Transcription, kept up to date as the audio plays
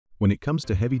When it comes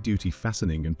to heavy-duty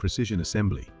fastening and precision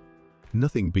assembly,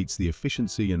 nothing beats the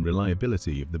efficiency and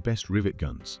reliability of the best rivet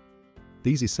guns.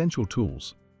 These essential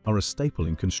tools are a staple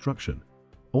in construction,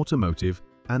 automotive,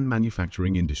 and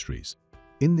manufacturing industries.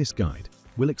 In this guide,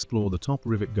 we'll explore the top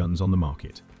rivet guns on the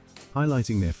market,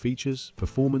 highlighting their features,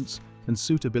 performance, and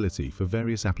suitability for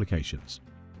various applications.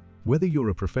 Whether you're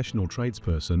a professional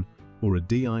tradesperson or a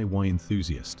DIY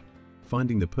enthusiast,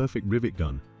 finding the perfect rivet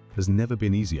gun has never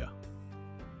been easier.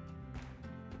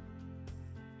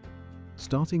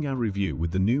 Starting our review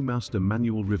with the Newmaster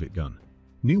manual rivet gun.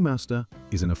 Newmaster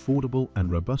is an affordable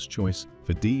and robust choice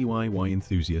for DIY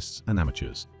enthusiasts and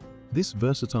amateurs. This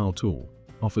versatile tool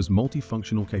offers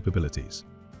multifunctional capabilities,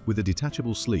 with a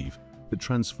detachable sleeve that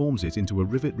transforms it into a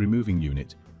rivet removing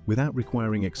unit without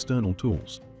requiring external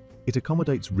tools. It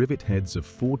accommodates rivet heads of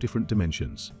 4 different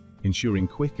dimensions, ensuring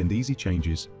quick and easy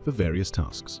changes for various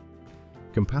tasks.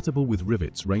 Compatible with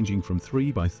rivets ranging from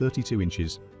 3 by 32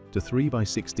 inches to 3 by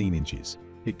 16 inches,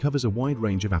 it covers a wide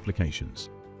range of applications.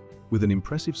 With an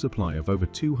impressive supply of over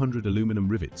 200 aluminum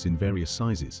rivets in various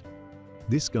sizes,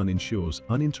 this gun ensures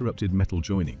uninterrupted metal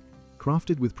joining.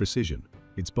 Crafted with precision,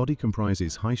 its body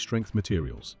comprises high-strength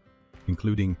materials,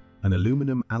 including an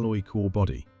aluminum alloy core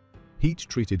body,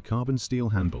 heat-treated carbon steel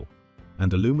handle,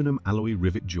 and aluminum alloy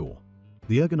rivet jaw.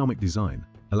 The ergonomic design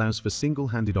allows for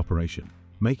single-handed operation,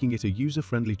 making it a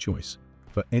user-friendly choice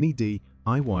for any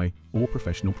DIY or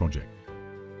professional project.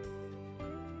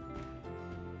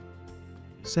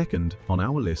 Second on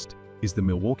our list is the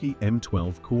Milwaukee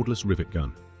M12 cordless rivet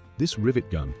gun. This rivet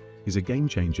gun is a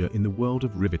game-changer in the world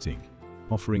of riveting,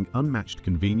 offering unmatched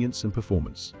convenience and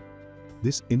performance.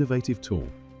 This innovative tool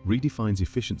redefines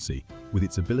efficiency with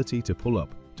its ability to pull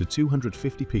up to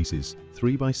 250 pieces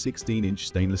 3 by 16 inch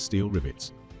stainless steel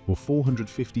rivets, or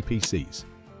 450 PCs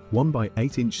 1 by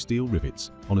 8 inch steel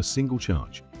rivets on a single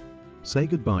charge. Say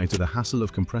goodbye to the hassle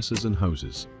of compressors and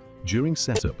hoses. During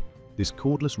setup, this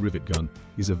cordless rivet gun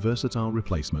is a versatile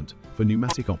replacement for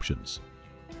pneumatic options.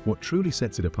 What truly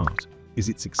sets it apart is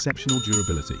its exceptional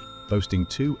durability, boasting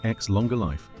 2x longer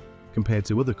life compared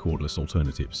to other cordless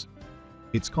alternatives.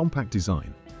 Its compact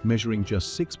design, measuring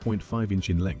just 6.5 inch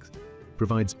in length,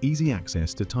 provides easy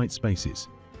access to tight spaces,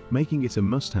 making it a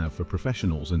must-have for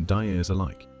professionals and dyers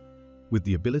alike. With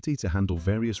the ability to handle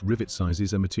various rivet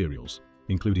sizes and materials,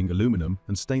 including aluminum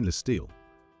and stainless steel,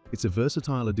 it's a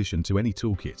versatile addition to any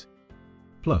toolkit.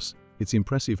 Plus, its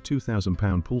impressive 2,000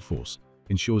 pound pull force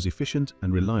ensures efficient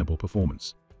and reliable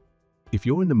performance. If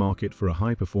you're in the market for a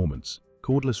high-performance,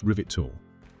 cordless rivet tool,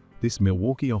 this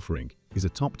Milwaukee offering is a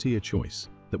top-tier choice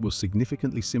that will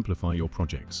significantly simplify your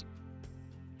projects.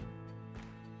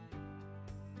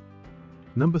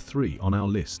 Number 3 on our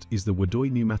list is the Wadoy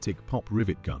Pneumatic Pop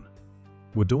Rivet Gun.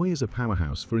 Wadoy is a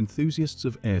powerhouse for enthusiasts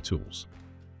of air tools.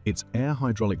 Its air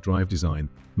hydraulic drive design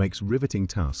makes riveting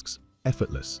tasks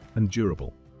effortless and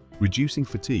durable, reducing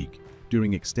fatigue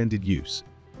during extended use,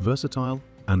 versatile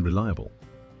and reliable.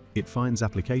 It finds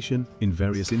application in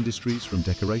various industries from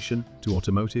decoration to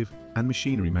automotive and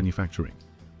machinery manufacturing.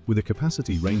 With a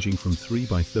capacity ranging from 3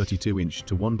 by 32 inch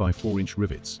to 1 by 4 inch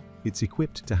rivets, it's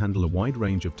equipped to handle a wide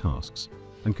range of tasks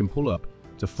and can pull up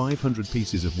to 500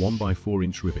 pieces of 1 by 4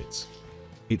 inch rivets.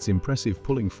 Its impressive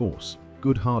pulling force,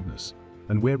 good hardness,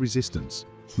 and wear resistance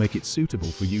make it suitable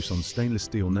for use on stainless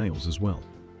steel nails as well.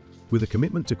 With a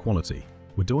commitment to quality,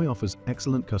 Wadoy offers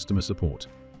excellent customer support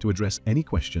to address any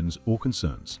questions or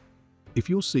concerns. If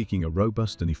you're seeking a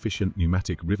robust and efficient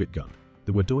pneumatic rivet gun,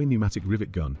 the Wadoy Pneumatic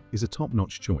Rivet Gun is a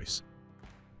top-notch choice.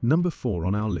 Number 4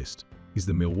 on our list is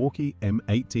the Milwaukee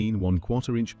M18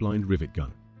 1/4 inch blind rivet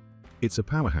gun. It's a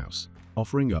powerhouse,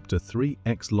 offering up to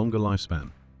 3x longer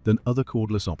lifespan than other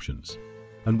cordless options,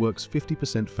 and works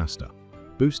 50% faster,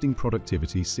 boosting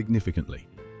productivity significantly.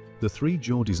 The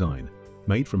 3-jaw design,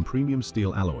 made from premium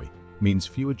steel alloy, means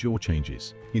fewer jaw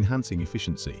changes, enhancing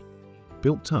efficiency.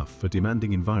 Built tough for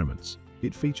demanding environments,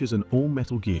 it features an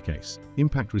all-metal gear case,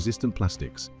 impact-resistant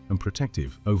plastics, and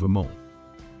protective over mold.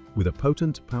 With a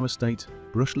potent power-state,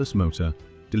 brushless motor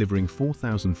delivering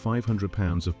 4,500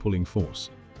 pounds of pulling force,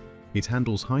 it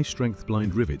handles high-strength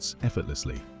blind rivets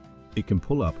effortlessly. It can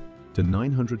pull up to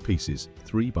 900 pieces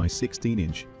 3 by 16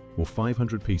 inch or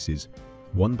 500 pieces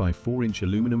 1 by 4 inch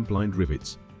aluminum blind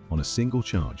rivets on a single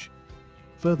charge.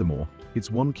 Furthermore,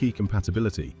 its one-key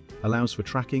compatibility allows for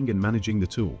tracking and managing the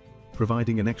tool,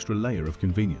 providing an extra layer of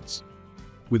convenience.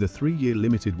 With a 3-year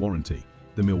limited warranty,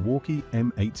 the Milwaukee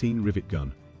M18 Rivet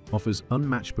Gun offers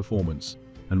unmatched performance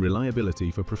and reliability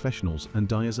for professionals and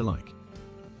dyers alike.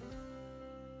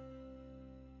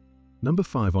 Number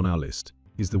 5 on our list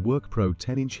is the Workpro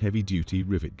 10-inch heavy-duty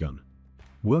rivet gun.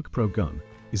 Workpro gun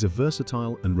is a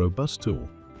versatile and robust tool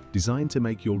designed to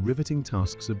make your riveting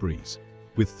tasks a breeze.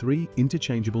 With 3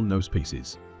 interchangeable nose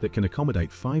pieces that can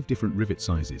accommodate 5 different rivet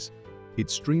sizes, it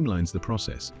streamlines the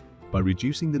process by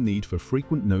reducing the need for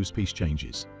frequent nose piece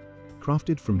changes.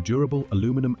 Crafted from durable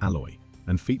aluminum alloy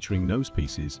and featuring nose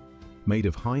pieces made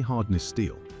of high hardness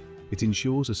steel, it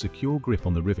ensures a secure grip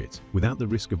on the rivet without the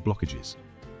risk of blockages.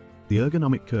 The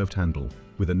ergonomic curved handle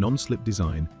with a non-slip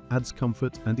design adds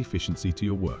comfort and efficiency to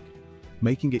your work,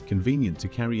 making it convenient to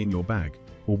carry in your bag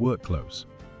or work clothes.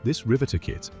 This riveter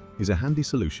kit is a handy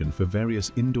solution for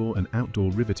various indoor and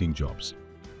outdoor riveting jobs,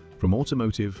 from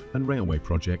automotive and railway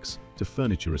projects to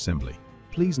furniture assembly.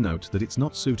 Please note that it's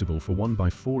not suitable for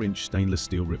 1x4-inch stainless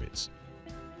steel rivets.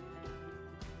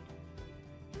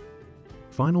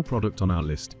 Final product on our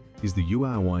list is the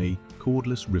Uaoaii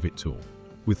cordless rivet tool.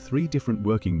 With 3 different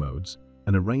working modes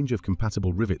and a range of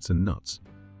compatible rivets and nuts,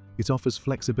 it offers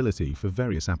flexibility for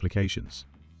various applications.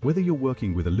 Whether you're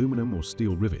working with aluminum or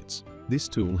steel rivets, this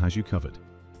tool has you covered.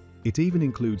 It even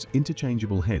includes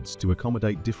interchangeable heads to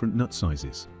accommodate different nut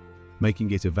sizes,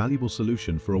 making it a valuable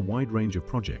solution for a wide range of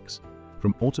projects,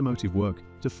 from automotive work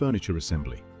to furniture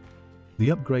assembly. The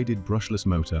upgraded brushless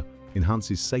motor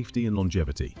enhances safety and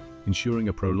longevity, ensuring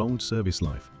a prolonged service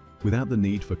life without the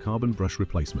need for carbon brush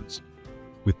replacements.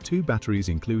 With 2 batteries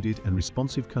included and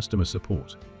responsive customer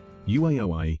support,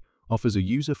 Uaoaii offers a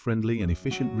user-friendly and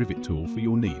efficient rivet tool for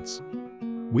your needs.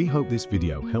 We hope this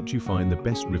video helped you find the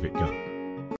best rivet gun.